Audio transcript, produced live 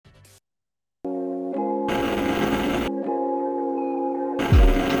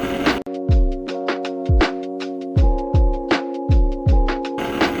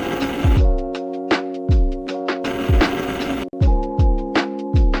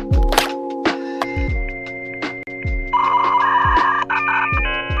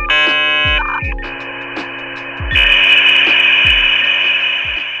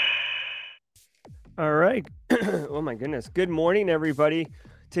my goodness. Good morning, everybody.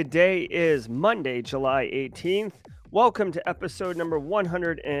 Today is Monday, July 18th. Welcome to episode number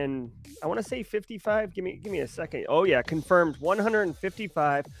 100 and I want to say 55. Give me a second. Oh yeah, confirmed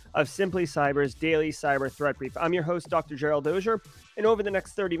 155 of Simply Cyber's daily cyber threat brief. I'm your host, Dr. Gerald Dozier, and over the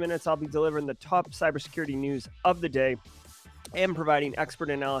next 30 minutes, I'll be delivering the top cybersecurity news of the day and providing expert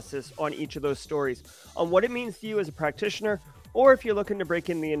analysis on each of those stories, on what it means to you as a practitioner, or if you're looking to break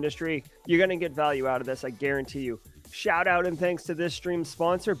in the industry, you're going to get value out of this, I guarantee you. Shout out and thanks to this stream's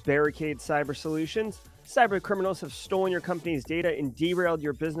sponsor, Barricade Cyber Solutions. Cyber criminals have stolen your company's data and derailed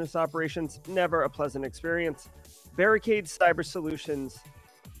your business operations. Never a pleasant experience. Barricade Cyber Solutions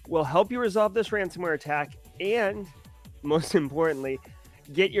will help you resolve this ransomware attack and, most importantly,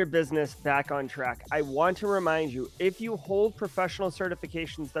 get your business back on track. I want to remind you, if you hold professional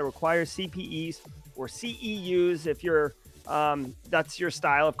certifications that require CPEs or CEUs, if you're that's your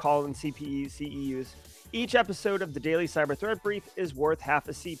style of calling CPEs, CEUs, each episode of the Daily Cyber Threat Brief is worth half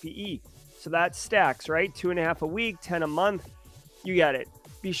a CPE. So that stacks, right? 2.5 a week, 10 a month. You get it.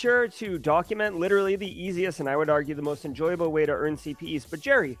 Be sure to document, literally the easiest and I would argue the most enjoyable way to earn CPEs. But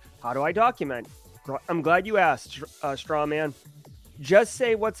Jerry, how do I document? I'm glad you asked, Strawman. Just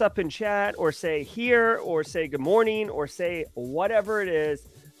say what's up in chat, or say here, or say good morning, or say whatever it is.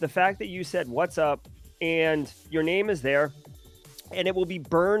 The fact that you said what's up and your name is there and it will be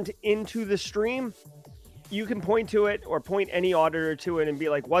burned into the stream, you can point to it or point any auditor to it and be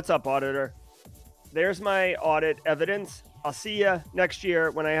like, what's up, auditor? There's my audit evidence. I'll see you next year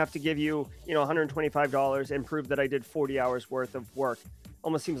when I have to give you, $125 and prove that I did 40 hours worth of work.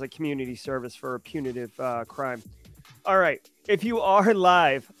 Almost seems like community service for a punitive crime. All right. If you are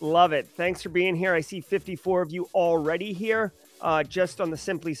live, love it. Thanks for being here. I see 54 of you already here just on the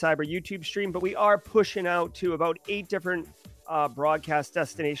Simply Cyber YouTube stream, but we are pushing out to about 8 different broadcast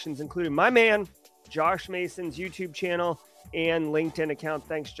destinations, including my man, Josh Mason's YouTube channel and LinkedIn account.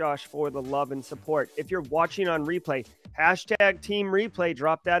 Thanks, Josh, for the love and support. If you're watching on replay, hashtag Team Replay,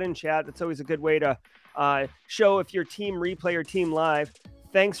 drop that in chat. That's always a good way to show if you're Team Replay or Team Live.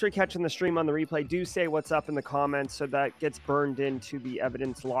 Thanks for catching the stream on the replay. Do say what's up in the comments so that gets burned into the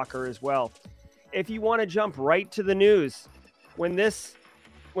evidence locker as well. If you want to jump right to the news, when this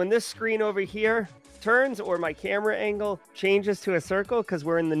screen over here turns or my camera angle changes to a circle because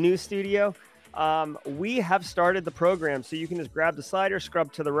we're in the new studio, we have started the program. So you can just grab the slider,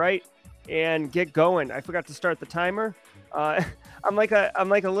 scrub to the right, and get going. I forgot to start the timer. I'm like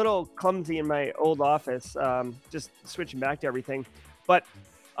a little clumsy in my old office, just switching back to everything. But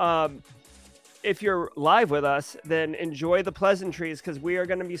if you're live with us, then enjoy the pleasantries because we are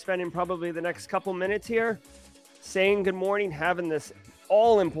going to be spending probably the next couple minutes here saying good morning, having this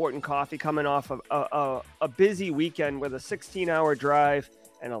all-important coffee coming off of a busy weekend with a 16-hour drive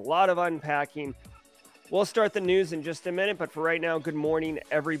and a lot of unpacking. We'll start the news in just a minute, but for right now, good morning,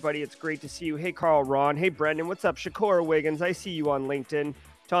 everybody. It's great to see you. Hey, Carl Ron. Hey, Brendan. What's up? Shakora Wiggins. I see you on LinkedIn.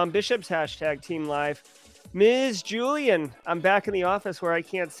 Tom Bishop's hashtag Team Live. Ms. Julian, I'm back in the office where I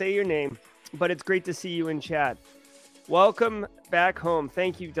can't say your name, but it's great to see you in chat. Welcome back home.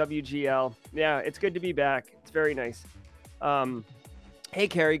 Thank you, WGL. Yeah, it's good to be back. It's very nice. Hey,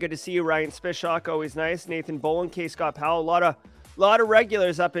 Carrie, good to see you. Ryan Spishak, always nice. Nathan Bowen, K. Scott Powell, a lot of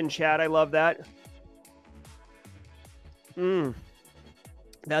regulars up in chat. I love that.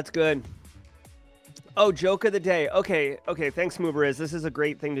 That's good. Oh, joke of the day. Okay. Thanks, Mubariz. This is a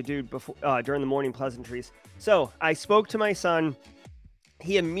great thing to do before during the morning pleasantries. So I spoke to my son.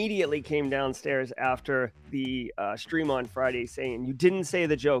 He immediately came downstairs after the stream on Friday saying, you didn't say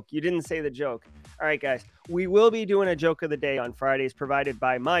the joke. All right, guys. We will be doing a joke of the day on Fridays provided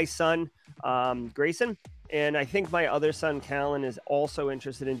by my son, Grayson. And I think my other son, Callan, is also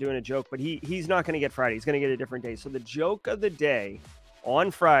interested in doing a joke, but he's not going to get Friday. He's going to get a different day. So the joke of the day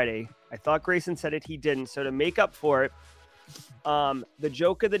on Friday, I thought Grayson said it, he didn't. So to make up for it, the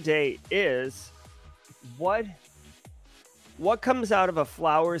joke of the day is what comes out of a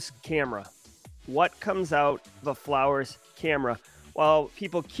Flowers camera? What comes out of a Flowers camera? While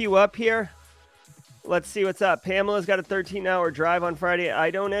people queue up here, let's see what's up. Pamela's got a 13-hour drive on Friday.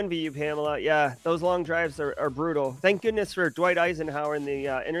 I don't envy you, Pamela. Yeah, those long drives are brutal. Thank goodness for Dwight Eisenhower in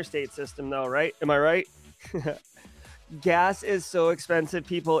the interstate system, though, right? Am I right? Gas is so expensive,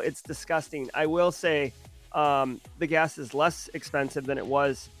 people. It's disgusting. I will say the gas is less expensive than it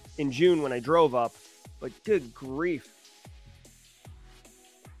was in June when I drove up, but good grief.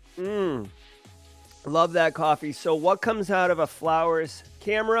 Love that coffee. So what comes out of a Flowers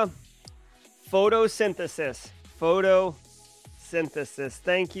camera? Photosynthesis.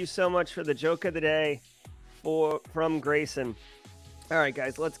 Thank you so much for the joke of the day from Grayson. All right,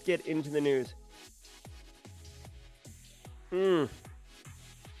 guys, let's get into the news. Mm.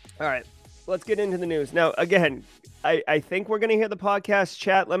 All right, let's get into the news. Now, again, I think we're going to hear the podcast.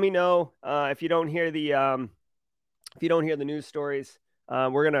 Chat, let me know if you don't hear the news stories.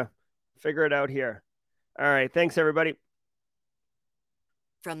 We're going to figure it out here. All right, thanks, everybody.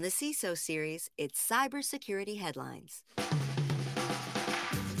 From the CISO series, it's Cybersecurity Headlines.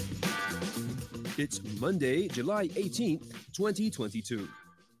 It's Monday, July 18th, 2022.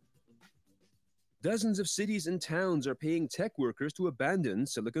 Dozens of cities and towns are paying tech workers to abandon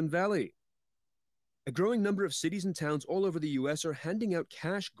Silicon Valley. A growing number of cities and towns all over the US are handing out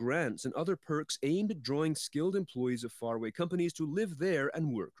cash grants and other perks aimed at drawing skilled employees of faraway companies to live there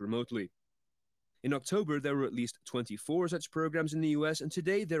and work remotely. In October, there were at least 24 such programs in the US, and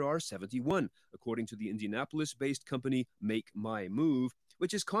today there are 71, according to the Indianapolis-based company Make My Move,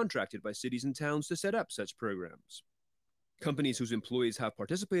 which is contracted by cities and towns to set up such programs. Companies whose employees have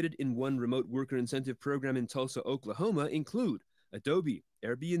participated in one remote worker incentive program in Tulsa, Oklahoma include Adobe,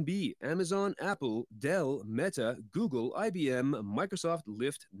 Airbnb, Amazon, Apple, Dell, Meta, Google, IBM, Microsoft,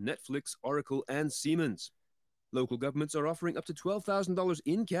 Lyft, Netflix, Oracle, and Siemens. Local governments are offering up to $12,000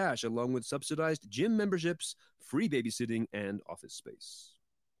 in cash, along with subsidized gym memberships, free babysitting, and office space.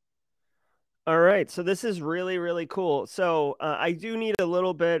 All right, so this is really, really cool. So I do need a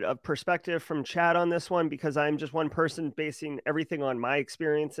little bit of perspective from chat on this one because I'm just one person basing everything on my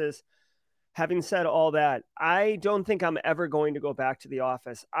experiences. Having said all that, I don't think I'm ever going to go back to the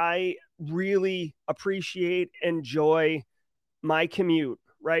office. I really appreciate, enjoy my commute,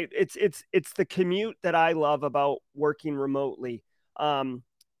 right? It's the commute that I love about working remotely. And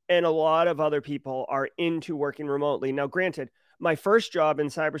a lot of other people are into working remotely. Now, granted, my first job in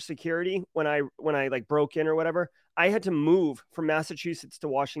cybersecurity, when I like broke in or whatever, I had to move from Massachusetts to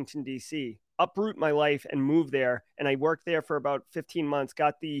Washington, D.C., uproot my life and move there. And I worked there for about 15 months,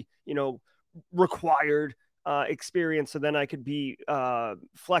 got the, required experience. So then I could be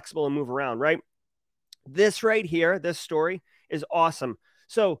flexible and move around, right? This right here, this story is awesome.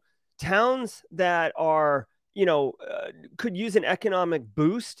 So towns that are, could use an economic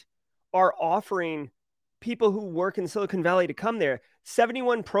boost are offering people who work in Silicon Valley to come there.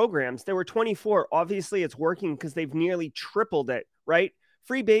 71 programs. There were 24. Obviously, it's working because they've nearly tripled it, right?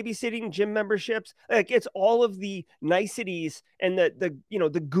 Free babysitting, gym memberships. Like it's all of the niceties and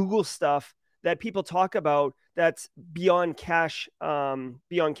the Google stuff that people talk about that's beyond cash,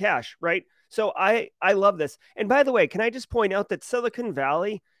 right? So I love this. And by the way, can I just point out that Silicon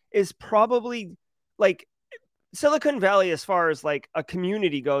Valley is probably like Silicon Valley, as far as like a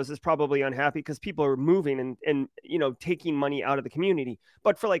community goes, is probably unhappy because people are moving and taking money out of the community.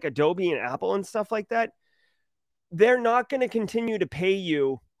 But for like Adobe and Apple and stuff like that, they're not going to continue to pay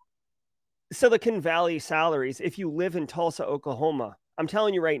you Silicon Valley salaries if you live in Tulsa, Oklahoma. I'm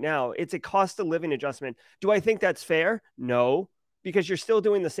telling you right now, it's a cost of living adjustment. Do I think that's fair? No, because you're still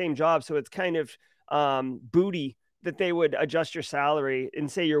doing the same job. So it's kind of booty that they would adjust your salary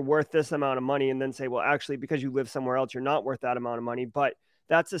and say you're worth this amount of money and then say, well, actually, because you live somewhere else, you're not worth that amount of money. But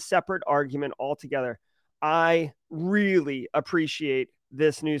that's a separate argument altogether. I really appreciate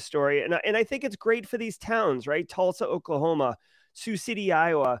this news story. And I think it's great for these towns, right? Tulsa, Oklahoma, Sioux City,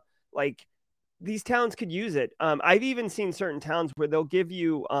 Iowa, like these towns could use it. I've even seen certain towns where they'll give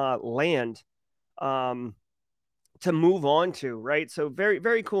you land to move on to, right? So very,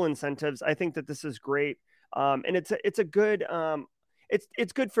 very cool incentives. I think that this is great. And it's a good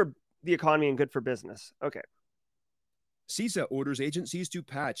it's good for the economy and good for business. Okay. CISA orders agencies to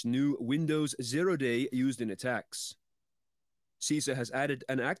patch new Windows zero-day used in attacks. CISA has added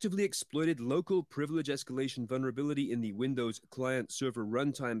an actively exploited local privilege escalation vulnerability in the Windows client-server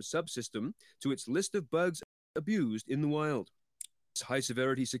runtime subsystem to its list of bugs abused in the wild. This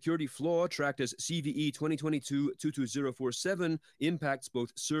high-severity security flaw, tracked as CVE 2022-22047, impacts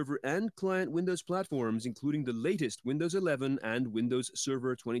both server and client Windows platforms, including the latest Windows 11 and Windows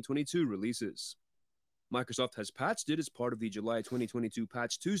Server 2022 releases. Microsoft has patched it as part of the July 2022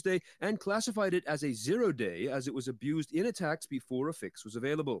 Patch Tuesday and classified it as a zero-day as it was abused in attacks before a fix was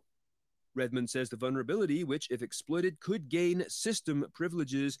available. Redmond says the vulnerability, which, if exploited, could gain system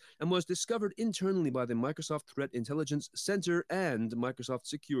privileges and was discovered internally by the Microsoft Threat Intelligence Center and Microsoft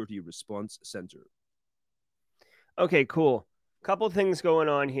Security Response Center. Okay, cool. Couple things going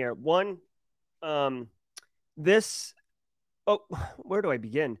on here. One, where do I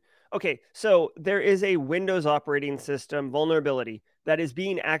begin? Okay, so there is a Windows operating system vulnerability that is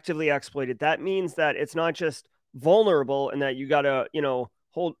being actively exploited. That means that it's not just vulnerable and that you got to,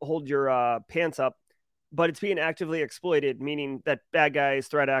 hold your pants up, but it's being actively exploited, meaning that bad guys,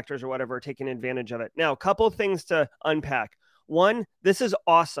 threat actors or whatever are taking advantage of it. Now, a couple of things to unpack. One, this is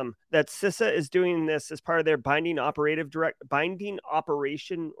awesome that CISA is doing this as part of their binding operation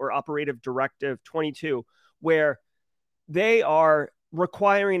or operative directive 22, where they are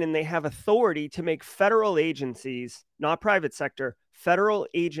requiring and they have authority to make federal agencies, not private sector, federal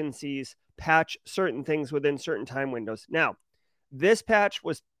agencies patch certain things within certain time windows. Now, this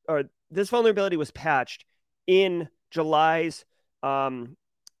vulnerability was patched in July's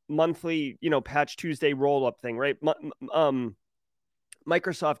monthly, patch Tuesday roll up thing, right?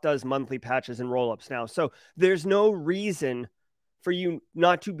 Microsoft does monthly patches and roll ups now. So there's no reason for you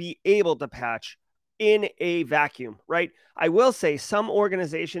not to be able to patch in a vacuum, right? I will say some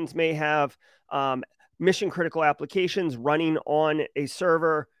organizations may have mission critical applications running on a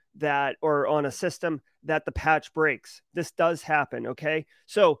server or on a system that the patch breaks. This does happen, okay?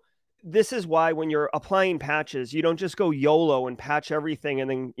 So this is why when you're applying patches, you don't just go YOLO and patch everything and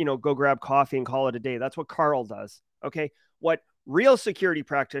then, go grab coffee and call it a day. That's what Carl does, okay? What real security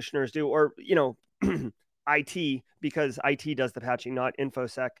practitioners do, or, IT, because IT does the patching, not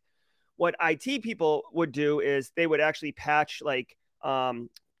InfoSec. What IT people would do is they would actually patch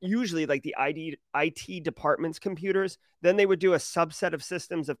usually like the IT department's computers. Then they would do a subset of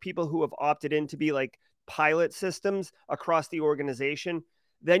systems of people who have opted in to be like pilot systems across the organization.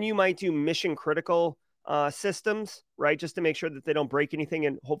 Then you might do mission critical systems, right? Just to make sure that they don't break anything.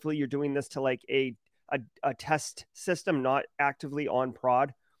 And hopefully you're doing this to like a test system, not actively on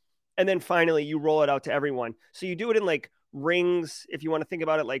prod. And then finally you roll it out to everyone. So you do it in like rings, if you want to think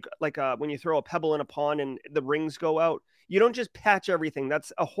about it like when you throw a pebble in a pond and the rings go out. You don't just patch everything.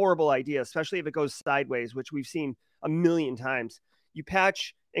 That's a horrible idea, especially if it goes sideways, which we've seen a million times. You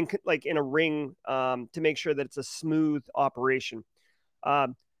patch in a ring to make sure that it's a smooth operation.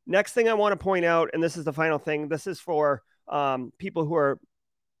 Next thing I want to point out, and this is the final thing, this is for people who are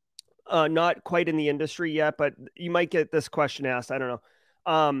not quite in the industry yet, but you might get this question asked. I don't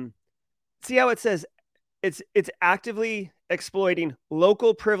know. See how it says it's actively exploiting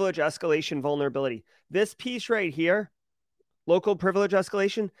local privilege escalation vulnerability. This piece right here, local privilege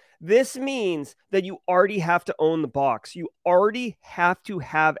escalation, this means that you already have to own the box. You already have to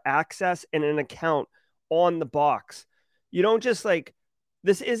have access and an account on the box. You don't just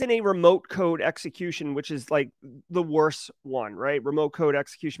this isn't a remote code execution, which is like the worst one, right? Remote code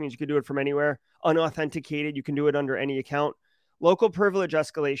execution means you can do it from anywhere. Unauthenticated, you can do it under any account. Local privilege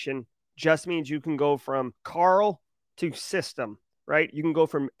escalation just means you can go from Carl to system, right? You can go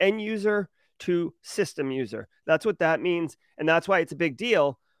from end user to system user. That's what that means. And that's why it's a big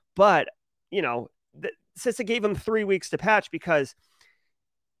deal. But, CISA gave them 3 weeks to patch because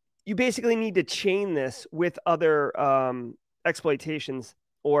you basically need to chain this with other exploitations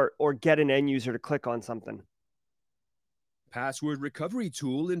or get an end user to click on something. Password recovery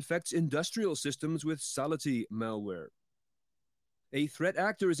tool infects industrial systems with Sality malware. A threat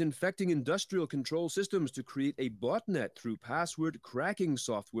actor is infecting industrial control systems to create a botnet through password cracking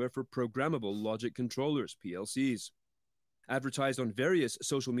software for programmable logic controllers, PLCs. Advertised on various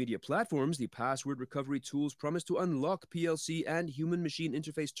social media platforms, the password recovery tools promise to unlock PLC and human-machine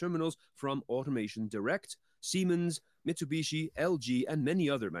interface terminals from Automation Direct, Siemens, Mitsubishi, LG, and many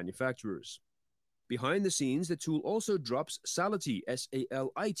other manufacturers. Behind the scenes, the tool also drops Sality,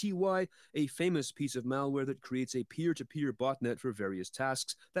 S-A-L-I-T-Y, a famous piece of malware that creates a peer-to-peer botnet for various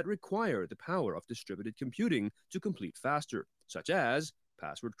tasks that require the power of distributed computing to complete faster, such as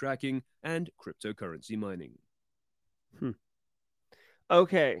password cracking and cryptocurrency mining.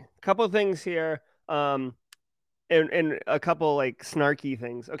 Okay, couple things here, and a couple snarky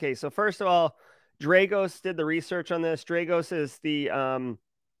things. Okay, so first of all, Dragos did the research on this. Dragos is the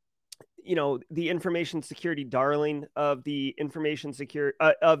the information security darling of the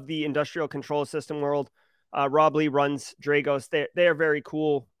of the industrial control system world. Rob Lee runs Dragos. They are very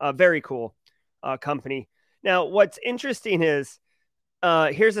cool company. Now, what's interesting is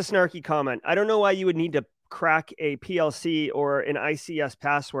here's a snarky comment. I don't know why you would need to crack a PLC or an ICS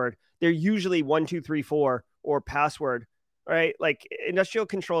password. They're usually 1, 2, 3, 4 or password, right? Like industrial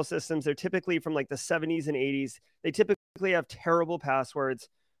control systems, they're typically from like the 70s and 80s. They typically have terrible passwords.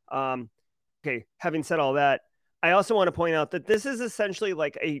 Okay, having said all that, I also want to point out that this is essentially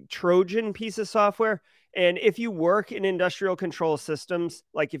like a Trojan piece of software. And if you work in industrial control systems,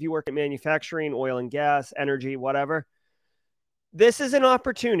 like if you work in manufacturing, oil and gas, energy, whatever, this is an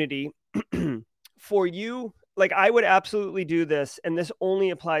opportunity for you. Like I would absolutely do this. And this only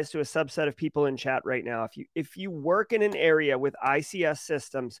applies to a subset of people in chat right now. If you work in an area with ICS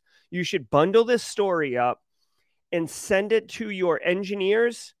systems, you should bundle this story up and send it to your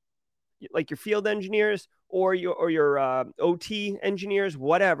engineers, like your field engineers or your OT engineers,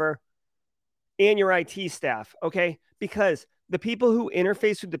 whatever, and your IT staff. Okay. Because the people who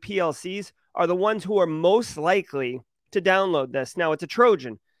interface with the PLCs are the ones who are most likely to download this. Now, it's a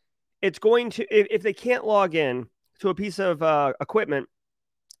Trojan. It's going to, if they can't log in to a piece of equipment,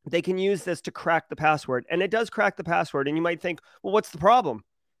 they can use this to crack the password. And it does crack the password. And you might think, well, what's the problem?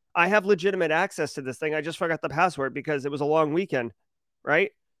 I have legitimate access to this thing. I just forgot the password because it was a long weekend,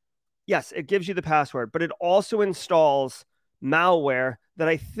 right? Yes, it gives you the password, but it also installs malware that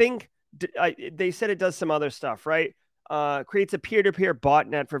I think they said it does some other stuff, right? Creates a peer-to-peer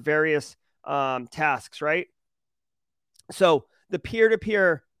botnet for various tasks, right? So the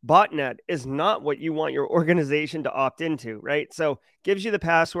peer-to-peer botnet is not what you want your organization to opt into, right? So gives you the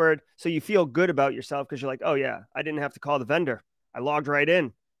password so you feel good about yourself because you're like, oh yeah, I didn't have to call the vendor. I logged right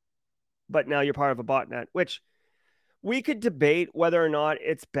in. But now you're part of a botnet, which we could debate whether or not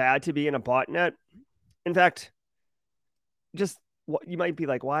it's bad to be in a botnet. In fact, just what you might be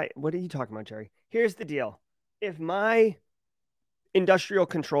like, why? What are you talking about, Jerry? Here's the deal. If my industrial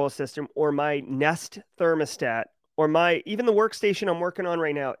control system or my Nest thermostat or even the workstation I'm working on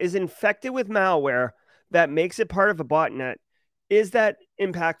right now is infected with malware that makes it part of a botnet, is that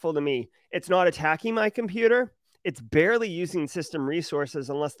impactful to me? It's not attacking my computer. It's barely using system resources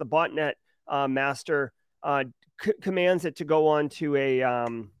unless the botnet master commands it to go on to a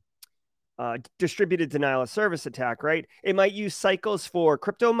distributed denial of service attack, right? It might use cycles for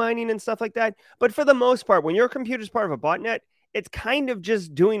crypto mining and stuff like that. But for the most part, when your computer is part of a botnet, it's kind of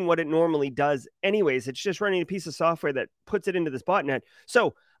just doing what it normally does anyways. It's just running a piece of software that puts it into this botnet.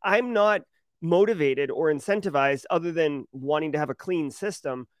 So I'm not motivated or incentivized, other than wanting to have a clean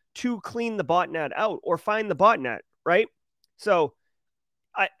system, to clean the botnet out or find the botnet, right? So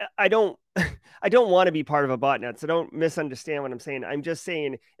I don't I don't want to be part of a botnet, so don't misunderstand what I'm saying. I'm just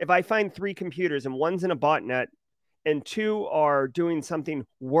saying if I find 3 computers and one's in a botnet and 2 are doing something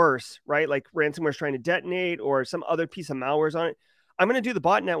worse, right? Like ransomware's trying to detonate or some other piece of malware's on it, I'm going to do the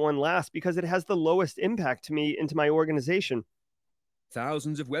botnet one last because it has the lowest impact to me into my organization.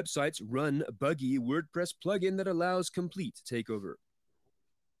 Thousands of websites run a buggy WordPress plugin that allows complete takeover.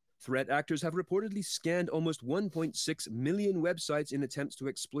 Threat actors have reportedly scanned almost 1.6 million websites in attempts to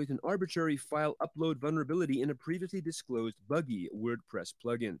exploit an arbitrary file upload vulnerability in a previously disclosed buggy WordPress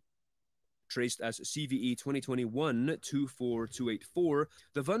plugin. Traced as CVE 2021-24284,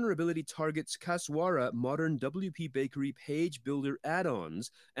 the vulnerability targets Kaswara Modern WP Bakery page builder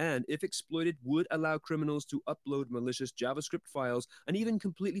add-ons, and if exploited, would allow criminals to upload malicious JavaScript files and even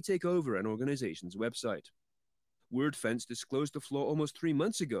completely take over an organization's website. WordFence disclosed the flaw almost 3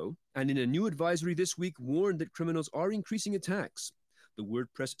 months ago, and in a new advisory this week warned that criminals are increasing attacks. The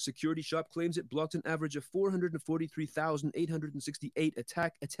WordPress security shop claims it blocked an average of 443,868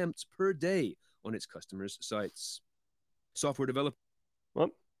 attack attempts per day on its customers' sites. Software developers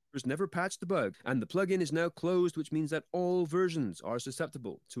never patched the bug, and the plugin is now closed, which means that all versions are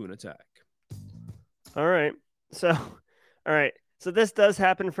susceptible to an attack. All right. So this does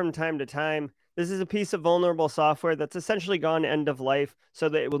happen from time to time. This is a piece of vulnerable software that's essentially gone end of life so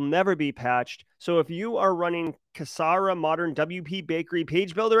that it will never be patched. So if you are running Kaswara Modern WP Bakery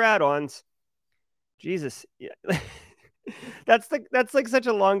page builder add-ons, Jesus, yeah. that's like such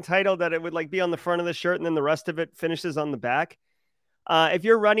a long title that it would like be on the front of the shirt and then the rest of it finishes on the back. If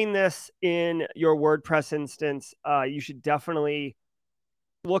you're running this in your WordPress instance, you should definitely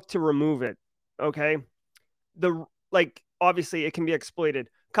look to remove it. Okay. Obviously it can be exploited.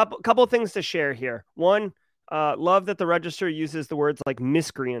 Couple things to share here. One, love that the register uses the words like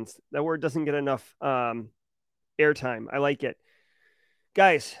miscreants. That word doesn't get enough airtime. I like it.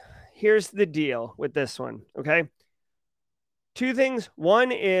 Guys, here's the deal with this one, okay? 2 things.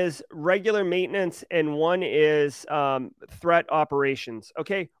 One is regular maintenance and one is threat operations,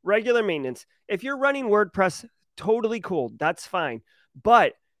 okay? Regular maintenance. If you're running WordPress, totally cool. That's fine.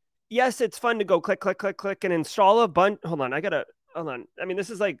 But yes, it's fun to go click, click, click, click and install a bunch. Hold on. I mean, this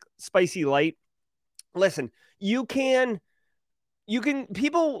is like spicy light. Listen, people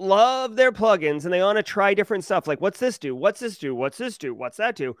love their plugins and they want to try different stuff. Like, what's this do? What's this do? What's this do? What's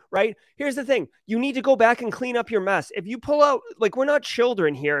that do? Right? Here's the thing. You need to go back and clean up your mess. If you pull out, like, we're not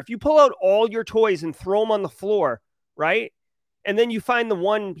children here. If you pull out all your toys and throw them on the floor, right? And then you find the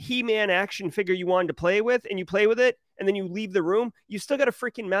one He-Man action figure you wanted to play with and you play with it and then you leave the room, you still got a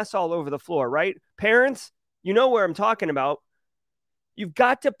freaking mess all over the floor, right? Parents, you know where I'm talking about. You've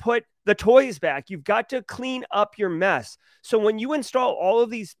got to put the toys back. You've got to clean up your mess. So when you install all of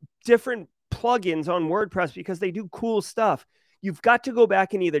these different plugins on WordPress because they do cool stuff, you've got to go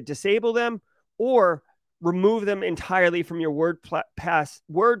back and either disable them or remove them entirely from your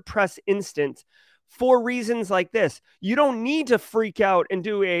WordPress instance for reasons like this. You don't need to freak out and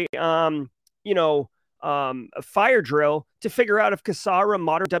do a a fire drill to figure out if Kasara,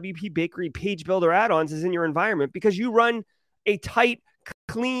 Modern WP Bakery, Page Builder add-ons is in your environment, because you run a tight,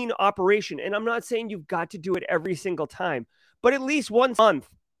 clean operation. And I'm not saying you've got to do it every single time, but at least once a month,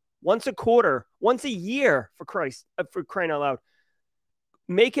 once a quarter, once a year, for crying out loud,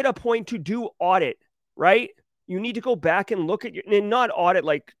 make it a point to do audit, right? You need to go back and look at and not audit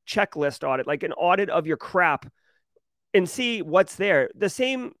like checklist audit, like an audit of your crap, and see what's there. The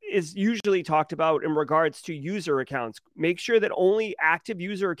same is usually talked about in regards to user accounts. Make sure that only active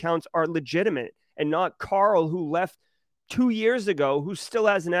user accounts are legitimate and not Carl, who left 2 years ago, who still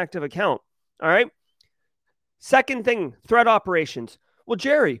has an active account. All right. Second thing, threat operations. Well,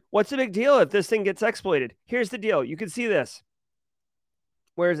 Jerry, what's the big deal if this thing gets exploited? Here's the deal. You can see this.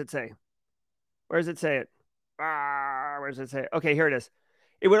 Where does it say? Where does it say it? Where does it say it? Okay, here it is.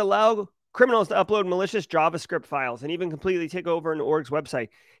 It would allow criminals to upload malicious JavaScript files and even completely take over an org's website.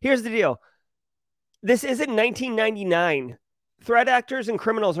 Here's the deal. This isn't 1999. Threat actors and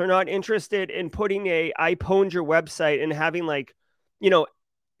criminals are not interested in putting a I pwned your website and having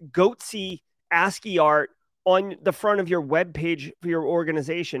goatsy ASCII art on the front of your web page for your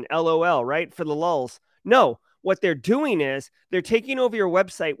organization, LOL, right? For the lulz. No, what they're doing is they're taking over your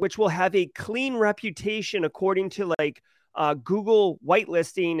website, which will have a clean reputation according to Google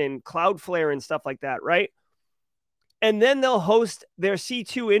whitelisting and Cloudflare and stuff like that, right? And then they'll host their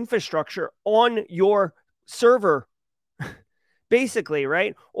C2 infrastructure on your server, basically,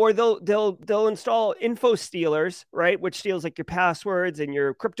 right? Or they'll install info stealers, right, which steals like your passwords and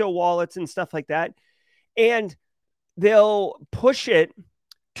your crypto wallets and stuff like that, and they'll push it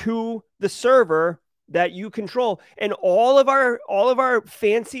to the server that you control. And all of our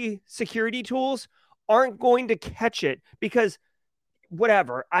fancy security tools aren't going to catch it, because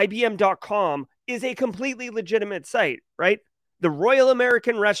whatever, IBM.com is a completely legitimate site, right? The Royal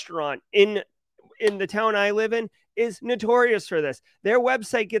American Restaurant in the town I live in is notorious for this. Their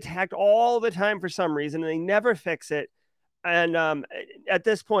website gets hacked all the time for some reason, and they never fix it. And at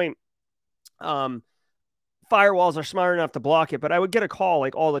this point, firewalls are smart enough to block it, but I would get a call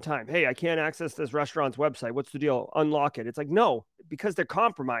all the time. Hey, I can't access this restaurant's website. What's the deal? Unlock it. It's like, no, because they're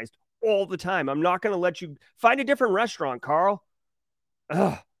compromised all the time. I'm not going to let you find a different restaurant, Carl.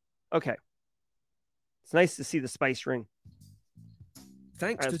 Ugh. Okay. It's nice to see the spice ring.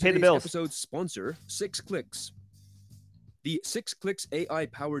 Thanks to today's episode's sponsor, 6clicks. The 6clicks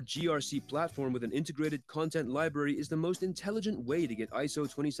AI-powered GRC platform with an integrated content library is the most intelligent way to get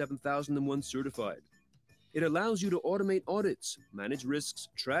ISO 27001 certified. It allows you to automate audits, manage risks,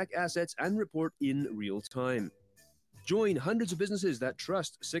 track assets, and report in real time. Join hundreds of businesses that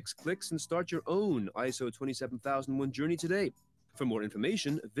trust 6clicks and start your own ISO 27001 journey today. For more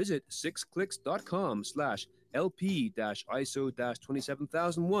information, visit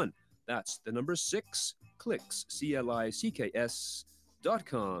 6clicks.com/LP-ISO-27001. That's the number 6 clicks,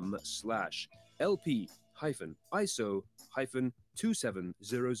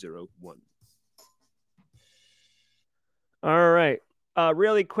 CLICKS.com/LP-ISO-27001. All right.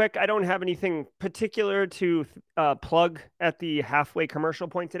 Really quick, I don't have anything particular to plug at the halfway commercial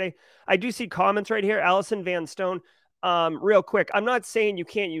point today. I do see comments right here. Allison Van Stone. Real quick, I'm not saying you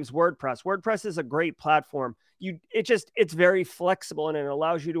can't use WordPress. WordPress is a great platform. It's very flexible, and it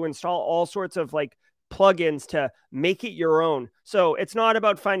allows you to install all sorts of plugins to make it your own. So it's not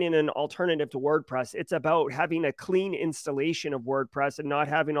about finding an alternative to WordPress. It's about having a clean installation of WordPress and not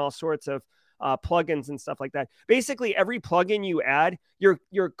having all sorts of plugins and stuff like that. Basically, every plugin you add,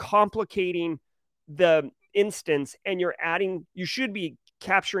 you're complicating the instance, and you should be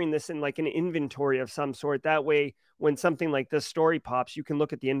capturing this in an inventory of some sort. That way, when something like this story pops, you can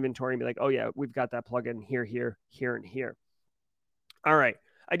look at the inventory and be like, oh yeah, we've got that plugin here, here, here, and here. All right.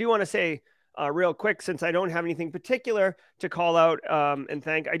 I do want to say real quick, since I don't have anything particular to call out and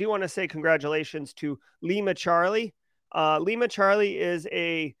thank, I do want to say congratulations to Lima Charlie. Lima Charlie is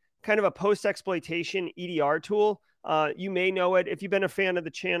a kind of a post-exploitation EDR tool. You may know it. If you've been a fan of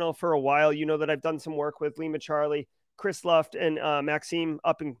the channel for a while, you know that I've done some work with Lima Charlie, Chris Luft, and Maxime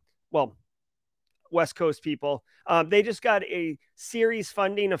up in, West Coast people. They just got a series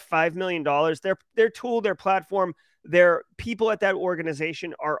funding of $5 million. Their tool, their platform, their people at that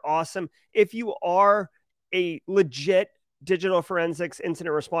organization are awesome. If you are a legit digital forensics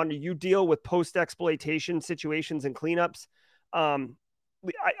incident responder, you deal with post-exploitation situations and cleanups.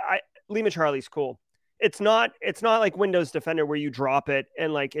 Lima Charlie's cool. It's not like Windows Defender where you drop it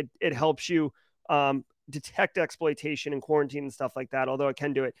and it helps you detect exploitation and quarantine and stuff like that, although it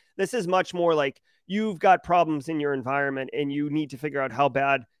can do it. This is much more like you've got problems in your environment and you need to figure out how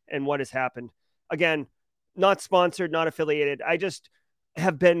bad and what has happened. Again, not sponsored, not affiliated. I just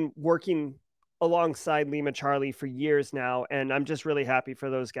have been working alongside Lima Charlie for years now, and I'm just really happy for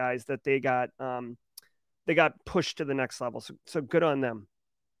those guys that they got pushed to the next level. So good on them.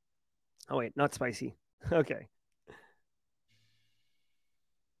 Oh wait, not spicy. Okay.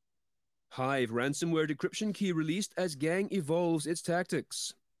 Hive ransomware decryption key released as gang evolves its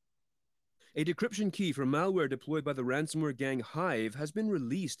tactics. A decryption key for malware deployed by the ransomware gang Hive has been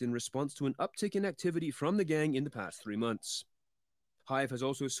released in response to an uptick in activity from the gang in the past 3 months. Hive has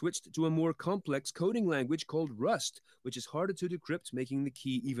also switched to a more complex coding language called Rust, which is harder to decrypt, making the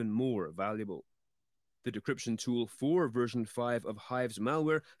key even more valuable. The decryption tool for version 5 of Hive's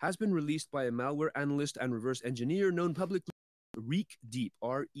malware has been released by a malware analyst and reverse engineer known publicly as ReekDeep,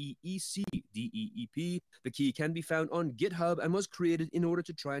 ReecDeep. The key can be found on GitHub and was created in order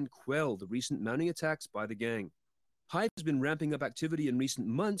to try and quell the recent mounting attacks by the gang. Hive has been ramping up activity in recent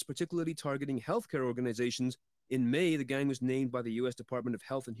months, particularly targeting healthcare organizations. In May, the gang was named by the U.S. Department of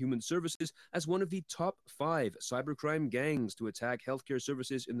Health and Human Services as one of the top 5 cybercrime gangs to attack healthcare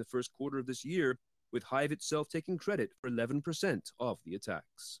services in the first quarter of this year, with Hive itself taking credit for 11% of the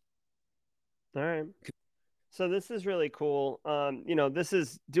attacks. All right. So this is really cool. This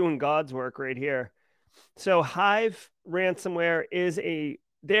is doing God's work right here. So Hive ransomware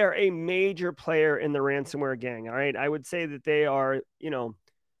they're a major player in the ransomware gang. All right. I would say that they are,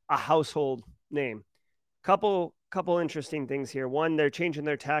 a household name. Couple interesting things here. One, they're changing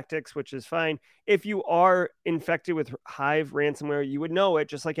their tactics, which is fine. If you are infected with Hive ransomware, you would know it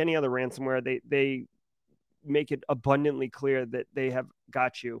just like any other ransomware. They make it abundantly clear that they have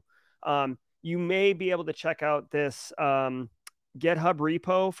got you. You may be able to check out this GitHub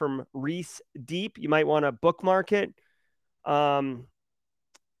repo from ReecDeep. You might want to bookmark it.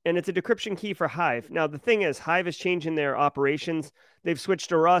 And it's a decryption key for Hive. Now, the thing is, Hive is changing their operations. They've switched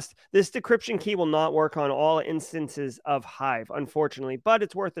to Rust. This decryption key will not work on all instances of Hive, unfortunately, but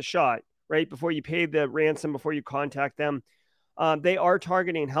it's worth a shot, right? Before you pay the ransom, before you contact them. They are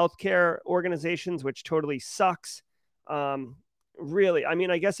targeting healthcare organizations, which totally sucks. Really, I mean,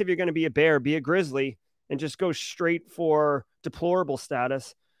 I guess if you're going to be a bear, be a grizzly and just go straight for deplorable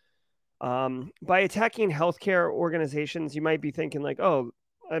status. By attacking healthcare organizations, you might be thinking like, oh,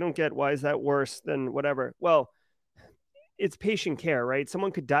 I don't get why is that worse than whatever. Well, it's patient care, right?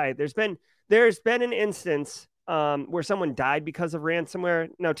 Someone could die. There's been an instance where someone died because of ransomware.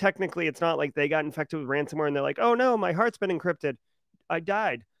 Now, technically, it's not like they got infected with ransomware and they're like, oh no, my heart's been encrypted. I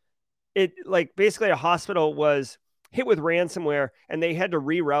died. It like basically a hospital was hit with ransomware and they had to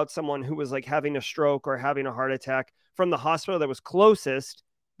reroute someone who was like having a stroke or having a heart attack from the hospital that was closest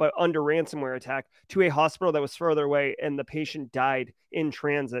but under ransomware attack to a hospital that was further away, and the patient died in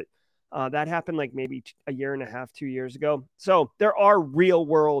transit. That happened like maybe a year and a half, 2 years ago. So there are real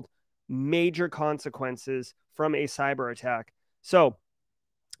world major consequences from a cyber attack. So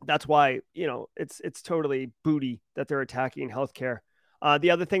that's why, it's totally booty that they're attacking healthcare. The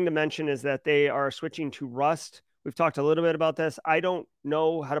other thing to mention is that they are switching to Rust. We've talked a little bit about this. I don't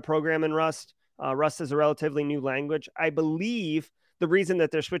know how to program in Rust. Rust is a relatively new language. I believe the reason that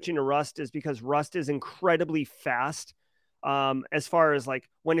they're switching to Rust is because Rust is incredibly fast. As far as like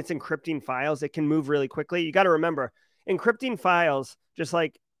when it's encrypting files, it can move really quickly. You got to remember, encrypting files, just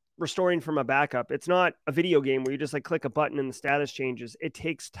like restoring from a backup, it's not a video game where you just like click a button and the status changes. It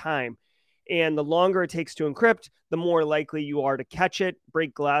takes time. And the longer it takes to encrypt, the more likely you are to catch it,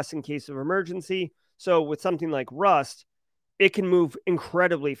 break glass in case of emergency. So with something like Rust, it can move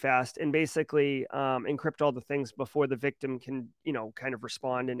incredibly fast and basically encrypt all the things before the victim can, kind of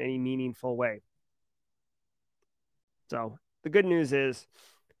respond in any meaningful way. So the good news is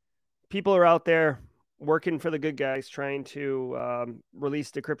people are out there working for the good guys trying to release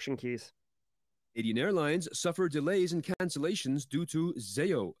decryption keys. Canadian Airlines suffer delays and cancellations due to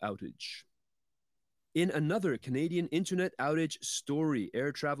Zayo outage. In another Canadian internet outage story,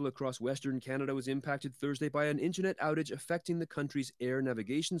 air travel across Western Canada was impacted Thursday by an internet outage affecting the country's air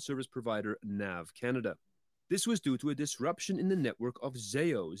navigation service provider, NAV Canada. This was due to a disruption in the network of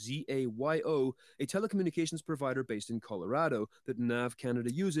Zayo, Z-A-Y-O, a telecommunications provider based in Colorado that NAV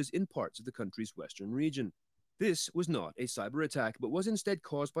Canada uses in parts of the country's western region. This was not a cyber attack, but was instead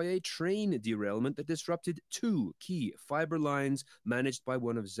caused by a train derailment that disrupted 2 key fiber lines managed by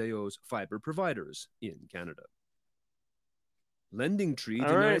one of Zayo's fiber providers in Canada. LendingTree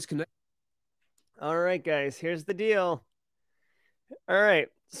denies connection. All right, guys, here's the deal. All right,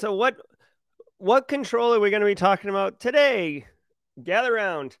 so what control are we going to be talking about today? Gather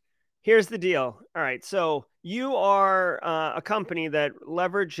around. Here's the deal. All right, so you are a company that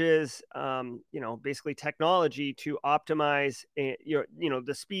leverages, basically technology to optimize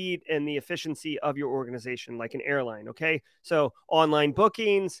the speed and the efficiency of your organization, like an airline. Okay, so online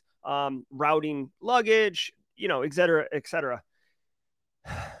bookings, routing luggage, et cetera, et cetera.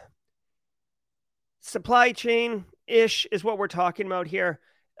 Supply chain-ish is what we're talking about here.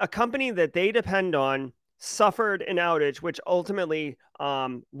 A company that they depend on suffered an outage, which ultimately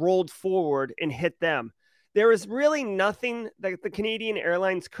rolled forward and hit them. There is really nothing that the Canadian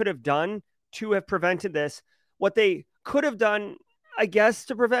Airlines could have done to have prevented this. What they could have done, I guess,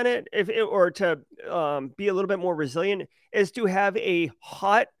 to prevent it, or to be a little bit more resilient, is to have a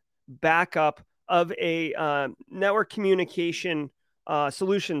hot backup of a network communication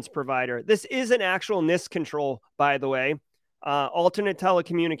solutions provider. This is an actual NIST control, by the way. Alternate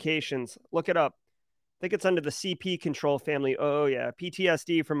telecommunications. Look it up. I think it's under the CP control family. Oh, yeah.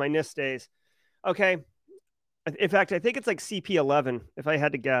 PTSD from my NIST days. Okay. In fact, I think it's like CP11, if I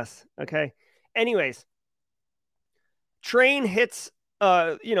had to guess. Okay. Anyways, train hits,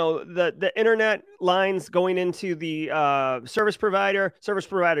 the internet lines going into the service provider. Service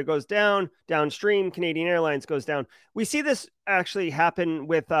provider goes down, downstream. Canadian Airlines goes down. We see this actually happen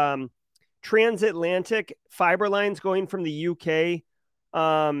with transatlantic fiber lines going from the UK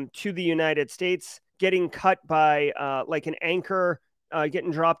to the United States, getting cut by like an anchor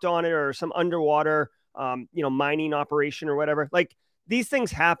getting dropped on it, or some underwater mining operation or whatever. Like, these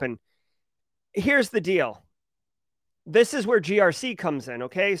things happen. Here's the deal. This is where GRC comes in,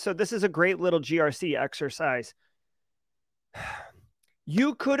 okay? So this is a great little GRC exercise.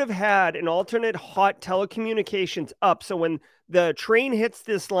 You could have had an alternate hot telecommunications up. So when the train hits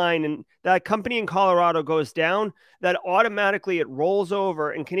this line and that company in Colorado goes down, that automatically it rolls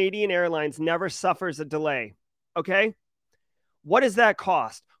over and Canadian Airlines never suffers a delay, okay? What does that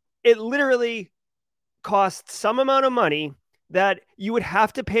cost? It literally costs some amount of money that you would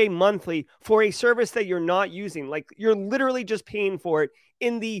have to pay monthly for a service that you're not using. Like, you're literally just paying for it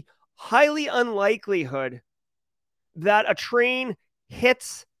in the highly unlikelihood that a train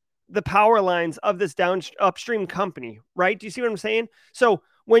hits the power lines of this upstream company, right? Do you see what I'm saying? So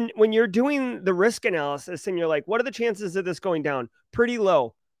when you're doing the risk analysis and you're like, what are the chances of this going down? Pretty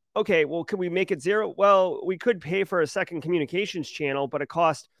low. Okay, well, could we make it zero? Well, we could pay for a second communications channel, but it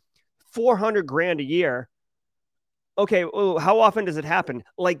costs $400,000 a year. Okay, well, how often does it happen?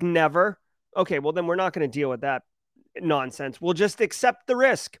 Like, never. Okay, well, then we're not going to deal with that nonsense. We'll just accept the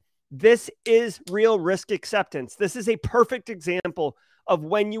risk. This is real risk acceptance. This is a perfect example of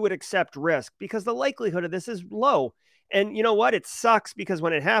when you would accept risk, because the likelihood of this is low. And you know what? It sucks because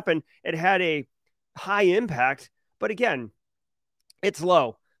when it happened, it had a high impact. But again, it's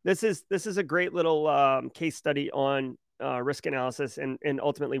low. This is a great little case study on risk analysis and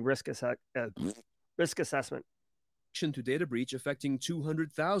ultimately risk assessment. To data breach affecting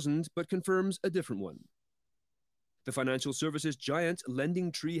 200,000, but confirms a different one. The financial services giant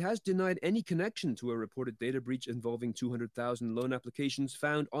LendingTree has denied any connection to a reported data breach involving 200,000 loan applications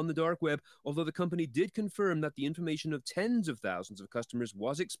found on the dark web, although the company did confirm that the information of tens of thousands of customers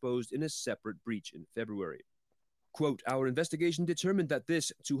was exposed in a separate breach in February. Quote, our investigation determined that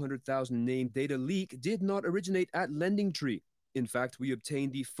this 200,000 name data leak did not originate at LendingTree. In fact, we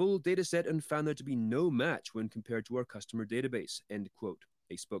obtained the full dataset and found there to be no match when compared to our customer database, end quote,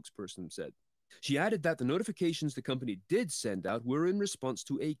 a spokesperson said. She added that the notifications the company did send out were in response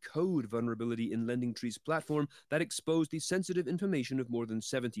to a code vulnerability in LendingTree's platform that exposed the sensitive information of more than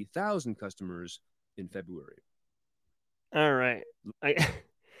 70,000 customers in February. All right.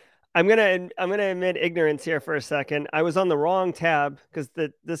 I'm gonna admit ignorance here for a second. I was on the wrong tab because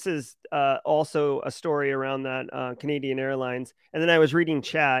this is also a story around that Canadian Airlines, and then I was reading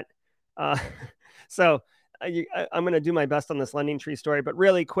chat. So I'm gonna do my best on this LendingTree story, but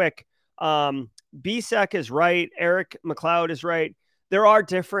really quick. BSEC is right. Eric McLeod is right. There are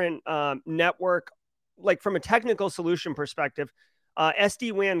different network, like from a technical solution perspective.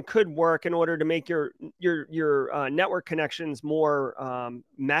 SD-WAN could work in order to make your network connections more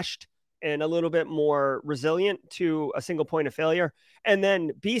meshed and a little bit more resilient to a single point of failure. And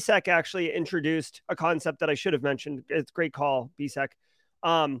then BSEC actually introduced a concept that I should have mentioned. It's a great call, BSEC.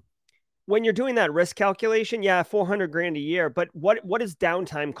 When you're doing that risk calculation, yeah, $400,000 a year, but what does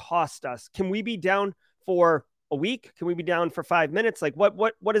downtime cost us? Can we be down for a week? Can we be down for 5 minutes? Like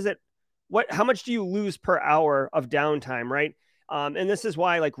what is it? How much do you lose per hour of downtime, right? And this is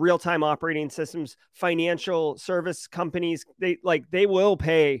why, like, real-time operating systems, financial service companies, they will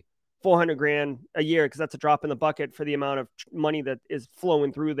pay $400,000 a year because that's a drop in the bucket for the amount of money that is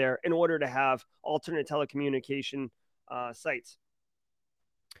flowing through there in order to have alternate telecommunication sites.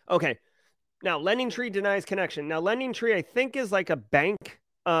 Okay. Now, LendingTree denies connection. Now, LendingTree, I think, is like a bank,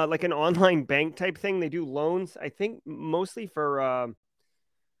 like an online bank type thing. They do loans, I think, mostly for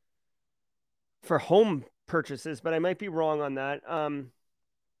home purchases, but I might be wrong on that.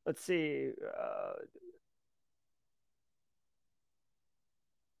 let's see.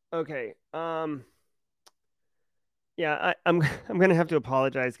 Okay. Yeah, I'm gonna have to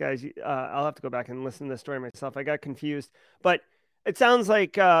apologize, guys. I'll have to go back and listen to the story myself. I got confused, but it sounds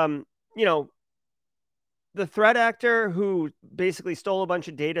like you know, the threat actor who basically stole a bunch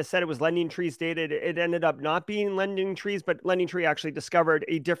of data, said it was Lending Tree's data. It ended up not being Lending Tree's, but Lending Tree actually discovered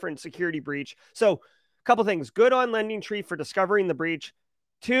a different security breach. So, a couple things: good on Lending Tree for discovering the breach.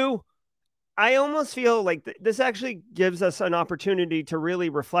 Two, I almost feel like this actually gives us an opportunity to really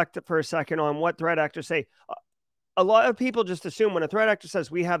reflect for a second on what threat actors say. A lot of people just assume when a threat actor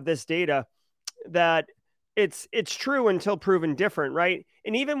says we have this data that it's true until proven different, right?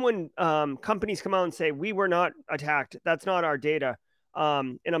 And even when companies come out and say we were not attacked, that's not our data.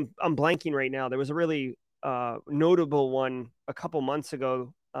 And I'm blanking right now. There was a really notable one a couple months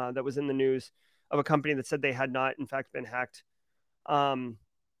ago that was in the news of a company that said they had not, in fact, been hacked.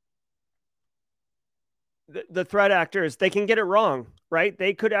 The threat actors, they can get it wrong, right?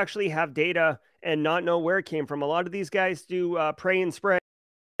 They could actually have data and not know where it came from. A lot of these guys do pray and spray,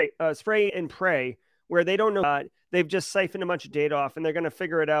 spray and pray, where they don't know that. They've just siphoned a bunch of data off, and they're going to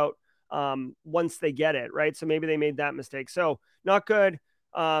figure it out once they get it, right? So maybe they made that mistake. So not good.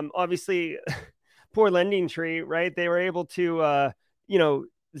 Obviously, poor Lending Tree, right? They were able to,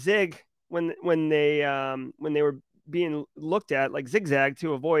 zig when they were being looked at, like zigzag,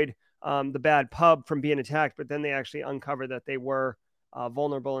 to avoid the bad pub from being attacked, but then they actually uncovered that they were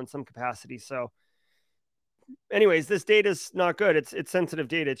vulnerable in some capacity. So anyways, this data is not good. It's sensitive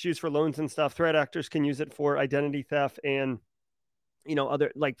data. It's used for loans and stuff. Threat actors can use it for identity theft and,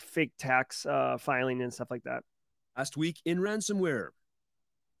 other like fake tax filing and stuff like that. Last week in ransomware.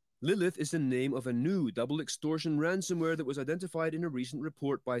 Lilith is the name of a new double extortion ransomware that was identified in a recent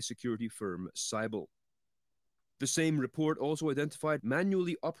report by security firm Cyble. The same report also identified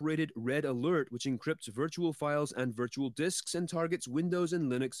manually operated Red Alert, which encrypts virtual files and virtual disks and targets Windows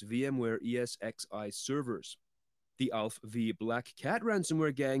and Linux VMware ESXi servers. The Alf v Black Cat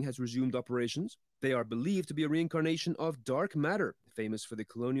ransomware gang has resumed operations. They are believed to be a reincarnation of Dark Matter, famous for the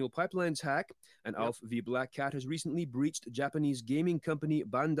Colonial Pipelines hack, and Alf v Black Cat has recently breached Japanese gaming company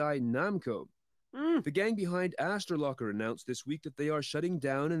Bandai Namco. The gang behind Astrolocker announced this week that they are shutting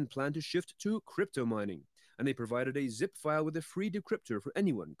down and plan to shift to crypto mining, and they provided a zip file with a free decryptor for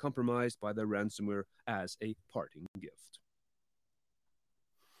anyone compromised by the ransomware as a parting gift.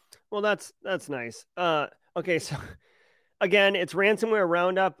 Well, that's nice. Okay, so again, it's ransomware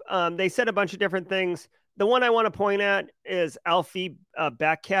roundup. They said a bunch of different things. The one I want to point at is Alfie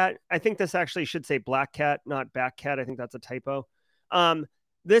Backcat. I think this actually should say Black Cat, not Backcat. I think that's a typo.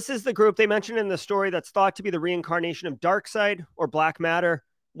 This is the group they mentioned in the story that's thought to be the reincarnation of Darkseid or Black Matter,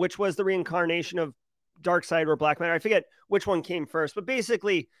 which was the reincarnation of Darkseid or Black Matter. I forget which one came first, but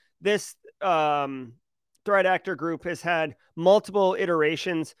basically this threat actor group has had multiple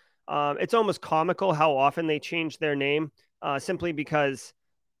iterations. It's almost comical how often they change their name simply because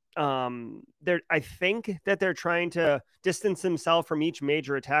I think that they're trying to distance themselves from each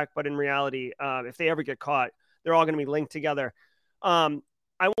major attack, but in reality, if they ever get caught, they're all going to be linked together.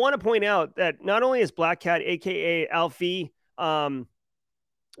 I want to point out that not only is Black Cat, aka Alfie, a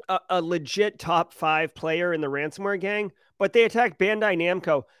legit top 5 player in the ransomware gang, but they attacked Bandai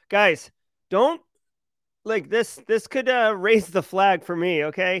Namco. Guys, don't like this. This could raise the flag for me.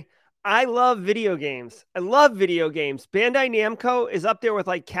 Okay. I love video games. Bandai Namco is up there with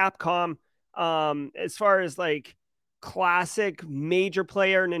like Capcom as far as like classic major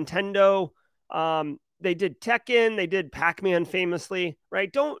player. Nintendo. They did Tekken. They did Pac-Man famously,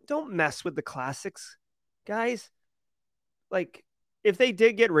 right? Don't mess with the classics, guys. Like, if they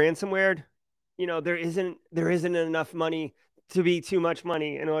did get ransomwared, there isn't enough money to be too much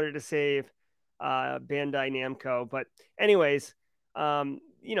money in order to save Bandai Namco. But anyways,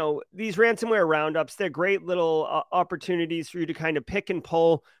 these ransomware roundups, they're great little opportunities for you to kind of pick and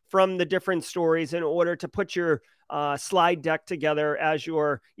pull from the different stories in order to put your slide deck together as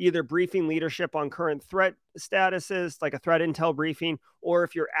you're either briefing leadership on current threat statuses, like a threat intel briefing, or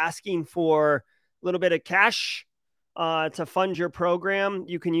if you're asking for a little bit of cash to fund your program,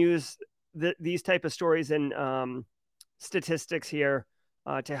 you can use these type of stories and statistics here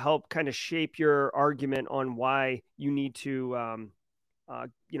to help kind of shape your argument on why you need to,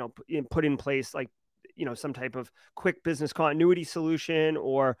 put in place like, some type of quick business continuity solution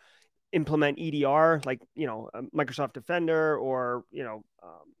or implement EDR, like, Microsoft Defender or,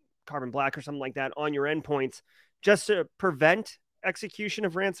 Carbon Black or something like that on your endpoints just to prevent execution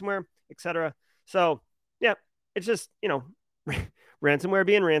of ransomware, etc. So, yeah. It's just, ransomware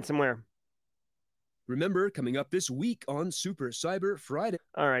being ransomware. Remember, coming up this week on Super Cyber Friday.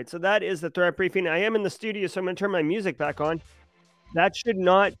 All right, so that is the threat briefing. I am in the studio, so I'm going to turn my music back on. That should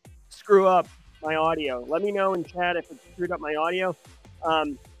not screw up my audio. Let me know in chat if it screwed up my audio.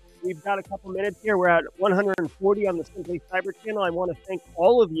 We've got a couple minutes here. We're at 140 on the Simply Cyber channel. I want to thank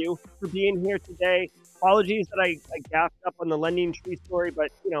all of you for being here today. Apologies that I gaffed up on the Lending Tree story,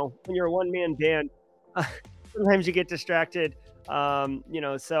 but, you know, when you're a one-man band, sometimes you get distracted, you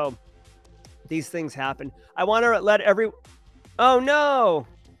know, so these things happen. I want to let Oh, no.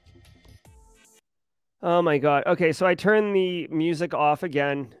 Oh, my God. Okay, so I turned the music off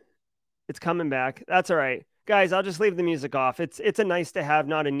again. It's coming back. That's all right. Guys, I'll just leave the music off. It's a nice to have,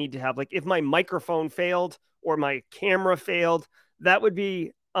 not a need to have. Like if my microphone failed or my camera failed, that would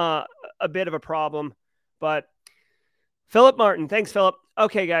be a bit of a problem. But Philip Martin, thanks, Philip.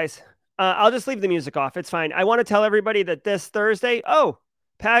 Okay, guys, I'll just leave the music off. It's fine. I want to tell everybody that this Thursday,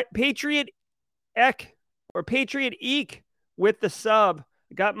 Patriot Eck or Patriot Eek with the sub.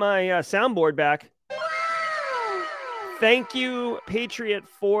 Got my soundboard back. Thank you, Patriot,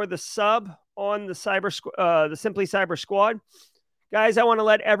 for the sub on the the Simply Cyber Squad. Guys, I want to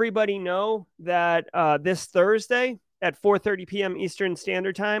let everybody know that this Thursday at 4:30 p.m. Eastern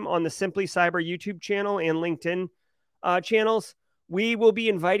Standard Time on the Simply Cyber YouTube channel and LinkedIn channels, we will be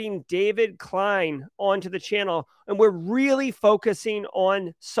inviting David Klein onto the channel. And we're really focusing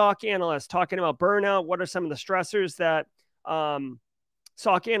on SOC analysts, talking about burnout, what are some of the stressors that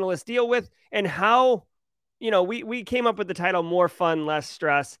SOC analysts deal with, and how, you know, we came up with the title More Fun, Less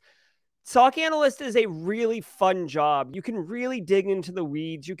Stress. SOC analyst is a really fun job. You can really dig into the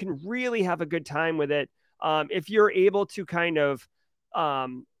weeds. You can really have a good time with it if you're able to kind of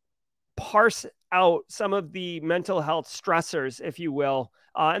parse out some of the mental health stressors, if you will.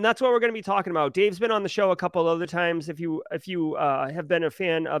 And that's what we're going to be talking about. Dave's been on the show a couple other times. If you have been a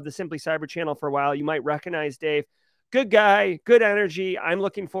fan of the Simply Cyber channel for a while, you might recognize Dave. Good guy, good energy. I'm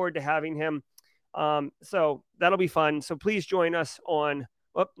looking forward to having him. So that'll be fun. So please join us on,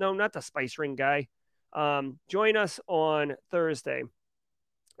 oh, no, not the Spice Ring guy. Join us on Thursday.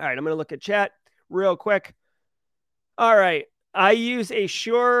 All right, I'm going to look at chat real quick. All right, I use a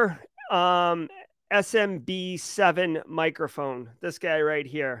Shure SMB7 microphone, this guy right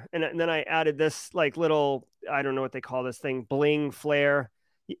here. And then I added this like little, I don't know what they call this thing, bling flare,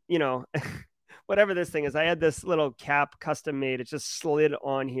 you know, whatever this thing is. I had this little cap custom made. It just slid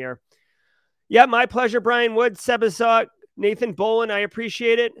on here. Yeah, my pleasure, Brian Wood, Sebasok, Nathan Bolin. I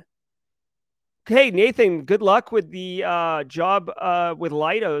appreciate it. Hey, Nathan, good luck with the job with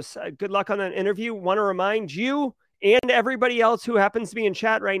Leidos. Good luck on that interview. Want to remind you and everybody else who happens to be in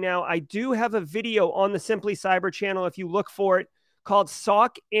chat right now, I do have a video on the Simply Cyber channel, if you look for it, called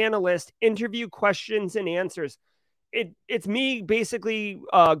SOC Analyst Interview Questions and Answers. It's me basically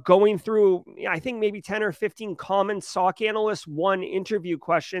going through, I think maybe 10 or 15 common SOC Analyst 1 interview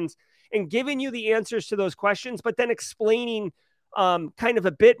questions and giving you the answers to those questions, but then explaining kind of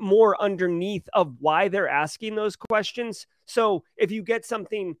a bit more underneath of why they're asking those questions. So if you get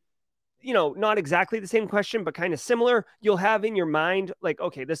something, you know, not exactly the same question, but kind of similar, you'll have in your mind, like,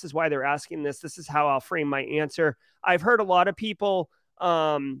 okay, this is why they're asking this. This is how I'll frame my answer. I've heard a lot of people,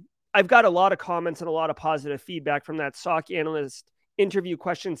 I've got a lot of comments and a lot of positive feedback from that SOC Analyst interview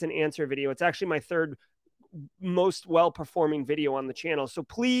questions and answer video. It's actually my third most well-performing video on the channel. So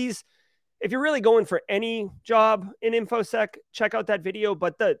please, if you're really going for any job in InfoSec, check out that video.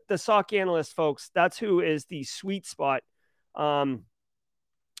 But the SOC Analyst, folks, that's who is the sweet spot.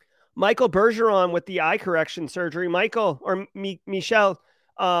 Michael Bergeron with the eye correction surgery. Michael or Michelle,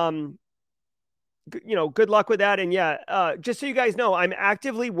 you know, good luck with that. And yeah, just so you guys know, I'm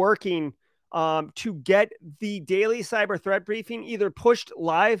actively working to get the daily cyber threat briefing either pushed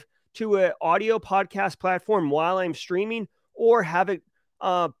live to an audio podcast platform while I'm streaming, or have it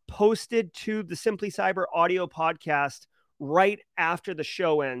posted to the Simply Cyber audio podcast right after the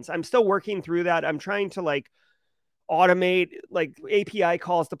show ends. I'm still working through that. I'm trying to like automate like API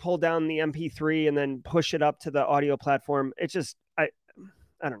calls to pull down the MP3 and then push it up to the audio platform. It's just, I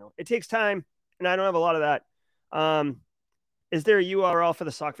don't know. It takes time and I don't have a lot of that. Is there a URL for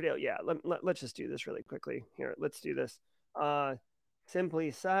the SOC video? Yeah. Let's just do this really quickly here. Let's do this.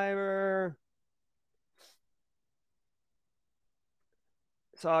 Simply Cyber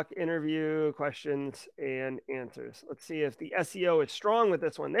SOC interview questions and answers. Let's see if the SEO is strong with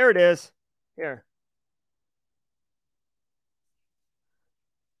this one. There it is. Here.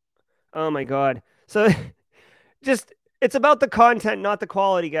 Oh my God. So just, it's about the content, not the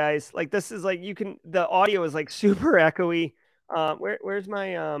quality, guys. Like this is like, the audio is like super echoey. Where's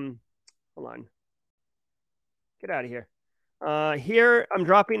my, hold on. Get out of here. Here, I'm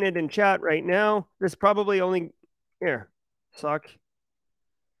dropping it in chat right now. This probably only here. SOC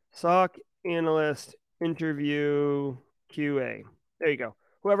analyst interview QA. There you go.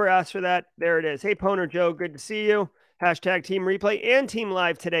 Whoever asked for that, there it is. Hey, Poner Joe, good to see you. Hashtag Team Replay and Team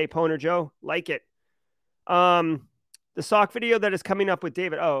Live today, Poner Joe. Like it. The SOC video that is coming up with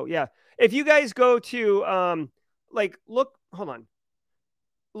David. Oh, yeah. If you guys go to look, hold on.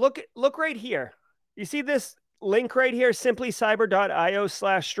 Look right here. You see this link right here,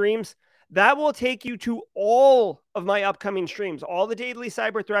 simplycyber.io/streams. That will take you to all of my upcoming streams, all the daily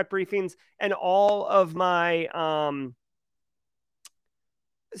cyber threat briefings, and all of my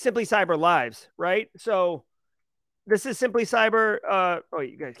Simply Cyber lives, right? So this is Simply Cyber. Oh,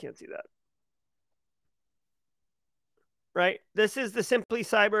 you guys can't see that. Right? This is the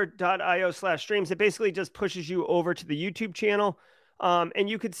simplycyber.io/streams. It basically just pushes you over to the YouTube channel. And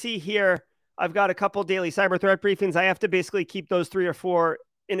you could see here, I've got a couple daily cyber threat briefings. I have to basically keep those 3 or 4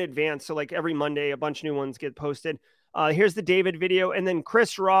 in advance. So like every Monday, a bunch of new ones get posted. Here's the David video. And then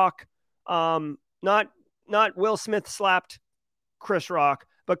Chris Rock, not Will Smith slapped Chris Rock,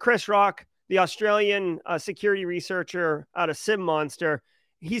 but Chris Rock, the Australian security researcher out of SimMonster.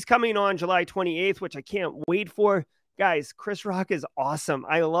 He's coming on July 28th, which I can't wait for. Guys, Chris Rock is awesome.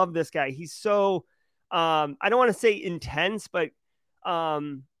 I love this guy. He's so, I don't want to say intense, but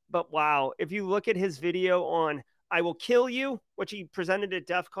wow. If you look at his video on I Will Kill You, which he presented at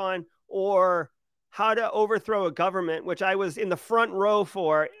DEF CON, or How to Overthrow a Government, which I was in the front row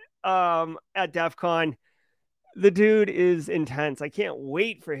for at DEF CON, the dude is intense. I can't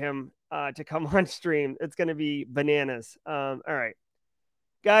wait for him to come on stream. It's going to be bananas. All right,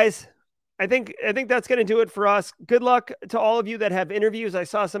 guys. I think that's going to do it for us. Good luck to all of you that have interviews. I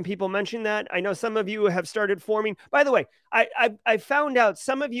saw some people mention that. I know some of you have started forming. By the way, I found out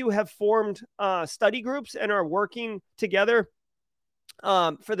some of you have formed study groups and are working together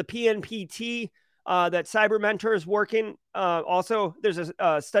for the PNPT that Cyber Mentor is working. Also, there's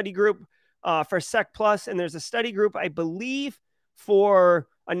a study group for Sec Plus, and there's a study group, I believe, for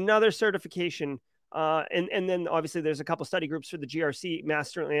another certification. And then obviously there's a couple study groups for the GRC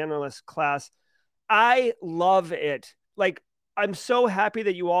Master Analyst class. I love it. Like, I'm so happy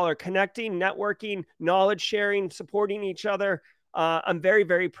that you all are connecting, networking, knowledge sharing, supporting each other. I'm very,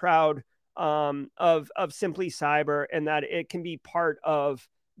 very proud of Simply Cyber, and that it can be part of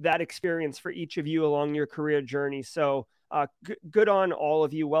that experience for each of you along your career journey. So good on all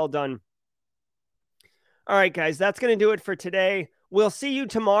of you. Well done. All right, guys, that's going to do it for today. We'll see you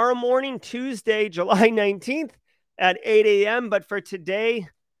tomorrow morning, Tuesday, July 19th at 8 a.m. But for today,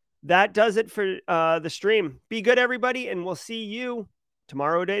 that does it for the stream. Be good, everybody, and we'll see you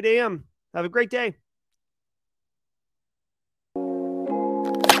tomorrow at 8 a.m. Have a great day.